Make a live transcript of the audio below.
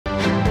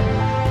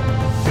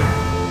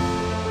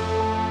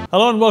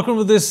Hello and welcome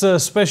to this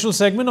special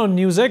segment on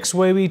NewsX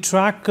where we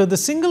track the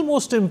single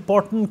most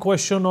important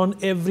question on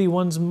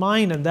everyone's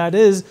mind, and that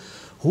is,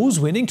 who's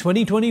winning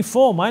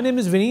 2024? My name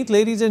is Vineet,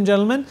 ladies and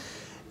gentlemen.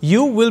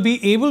 You will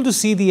be able to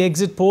see the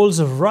exit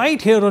polls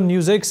right here on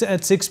NewsX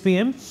at 6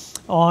 p.m.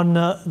 on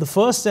the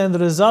 1st and the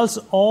results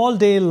all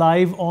day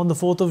live on the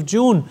 4th of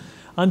June.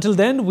 Until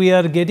then, we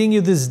are getting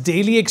you this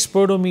daily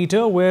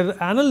expertometer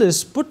where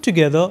analysts put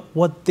together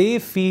what they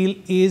feel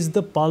is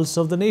the pulse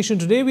of the nation.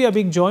 Today, we are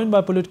being joined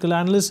by political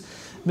analyst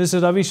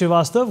Mr. Ravi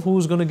Srivastava,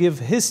 who's going to give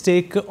his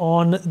take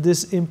on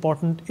this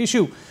important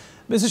issue.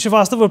 Mr.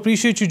 Srivastava,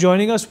 appreciate you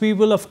joining us. We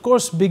will, of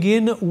course,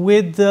 begin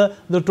with the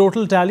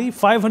total tally,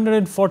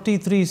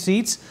 543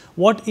 seats.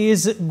 What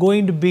is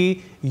going to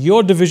be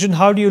your division?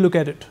 How do you look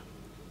at it?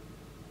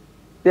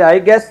 Yeah, I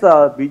guess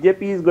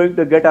BJP is going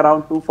to get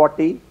around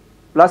 240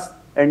 plus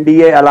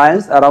NDA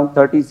alliance around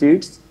 30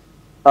 seats.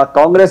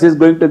 Congress is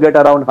going to get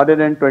around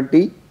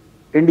 120.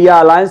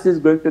 India alliance is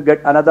going to get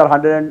another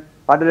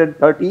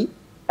 130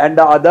 and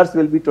the others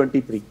will be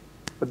 23.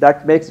 So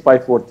that makes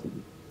 543.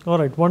 All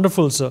right,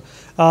 wonderful, sir.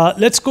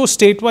 Let's go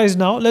state-wise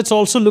now. Let's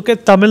also look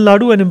at Tamil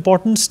Nadu, an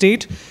important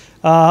state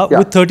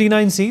with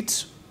 39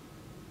 seats.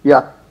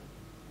 Yeah.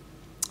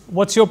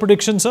 What's your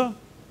prediction, sir?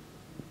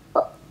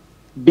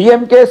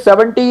 DMK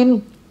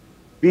 17,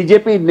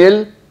 BJP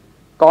nil,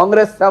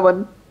 Congress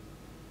 7,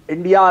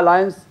 India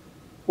alliance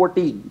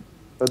 14.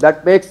 So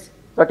that makes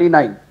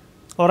 39.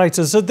 All right,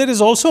 sir. So there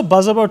is also a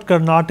buzz about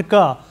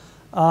Karnataka,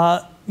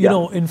 you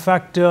know, in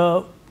fact,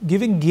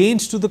 giving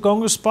gains to the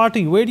Congress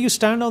party. Where do you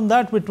stand on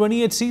that with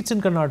 28 seats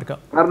in Karnataka?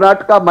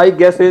 Karnataka, my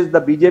guess is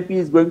the BJP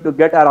is going to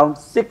get around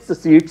 6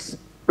 seats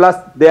plus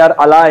their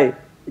ally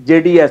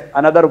JDS,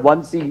 another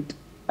 1 seat,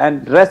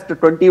 and rest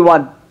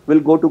 21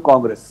 will go to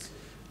Congress.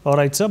 All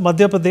right, sir.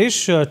 Madhya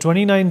Pradesh,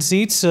 29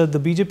 seats. The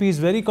BJP is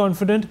very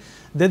confident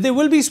that they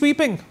will be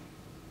sweeping.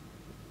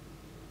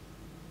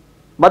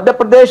 Madhya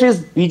Pradesh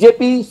is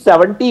BJP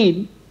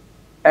 17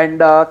 and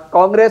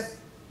Congress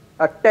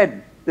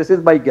 10. This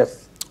is my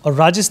guess.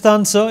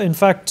 Rajasthan, sir. In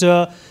fact,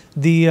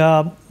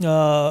 the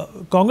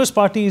Congress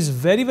party is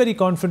very, very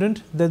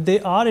confident that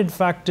they are, in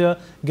fact,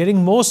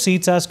 getting more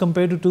seats as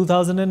compared to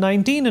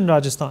 2019 in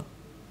Rajasthan.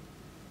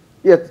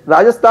 Yes,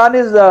 Rajasthan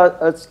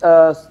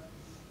is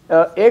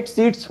 8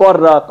 seats for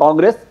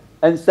Congress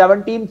and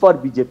 17 for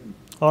BJP.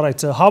 All right,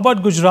 sir. How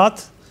about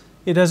Gujarat?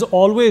 It has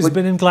always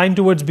been inclined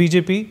towards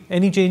BJP.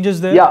 Any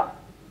changes there? Yeah.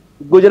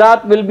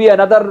 Gujarat will be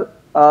another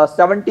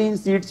 17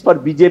 seats for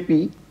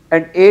BJP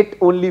and 8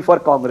 only for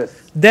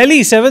Congress.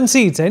 Delhi, 7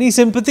 seats. Any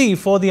sympathy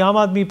for the Aam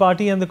Aadmi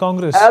Party and the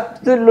Congress?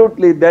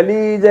 Absolutely.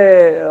 Delhi is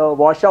a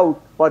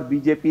washout for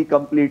BJP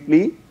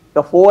completely.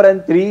 The 4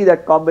 and 3,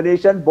 that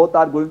combination, both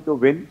are going to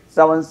win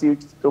 7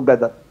 seats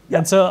together. Yeah.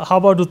 And sir, how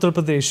about Uttar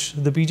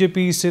Pradesh? The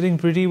BJP is sitting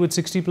pretty with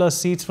 60 plus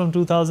seats from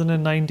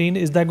 2019.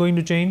 Is that going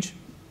to change?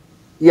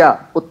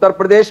 Yeah, Uttar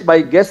Pradesh, my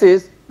guess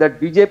is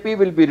that BJP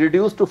will be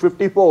reduced to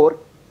 54.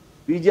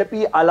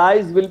 BJP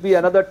allies will be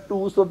another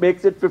 2, so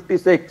makes it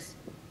 56.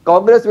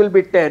 Congress will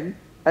be 10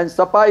 and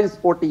Sapa is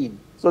 14.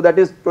 So that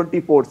is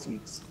 24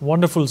 seats.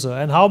 Wonderful, sir.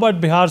 And how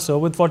about Bihar, sir,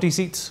 with 40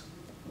 seats?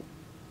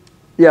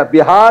 Yeah,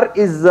 Bihar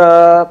is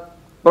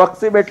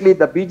approximately,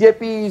 the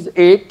BJP is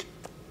 8,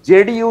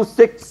 JDU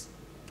 6,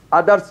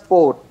 others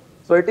 4.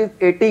 So it is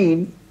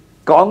 18,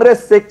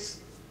 Congress 6,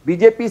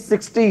 BJP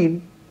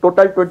 16,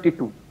 total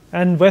 22.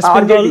 And West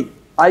Bengal?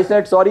 I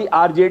said, sorry,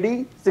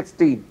 RJD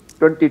 16,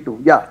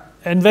 22, yeah.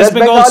 And West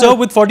Bengal, sir,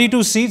 with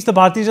 42 seats, the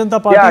Bharatiya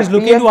Janata Party is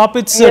looking to up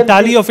its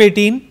tally of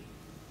 18.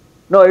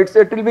 No, it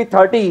will be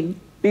 13,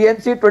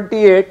 TNC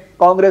 28,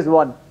 Congress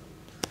 1.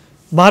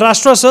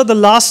 Maharashtra, sir, the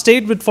last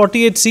state with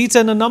 48 seats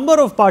and a number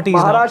of parties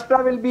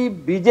Maharashtra will be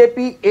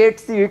BJP 8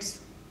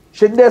 seats,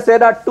 Shinde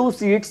Sena 2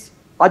 seats,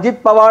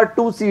 Ajit Pawar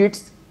 2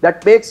 seats,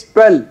 that makes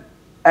 12.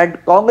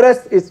 And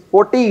Congress is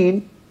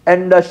 14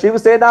 and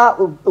Shiv Sena,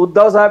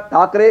 Uddhav Sahib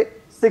Thackeray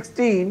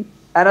 16,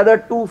 another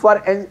 2 for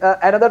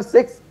another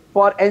 6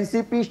 for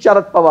NCP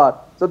Sharad Pawar.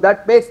 So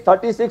that makes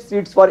 36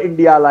 seats for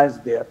India alliance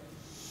there.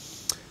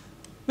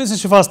 Mr.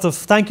 Srivastava,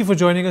 thank you for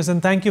joining us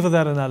and thank you for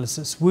that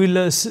analysis.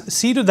 We'll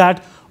see to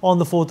that on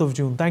the 4th of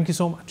June. Thank you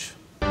so much.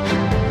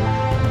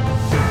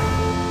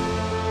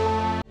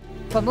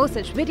 For more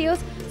such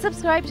videos,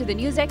 subscribe to the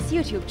NewsX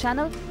YouTube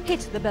channel,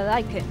 hit the bell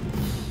icon.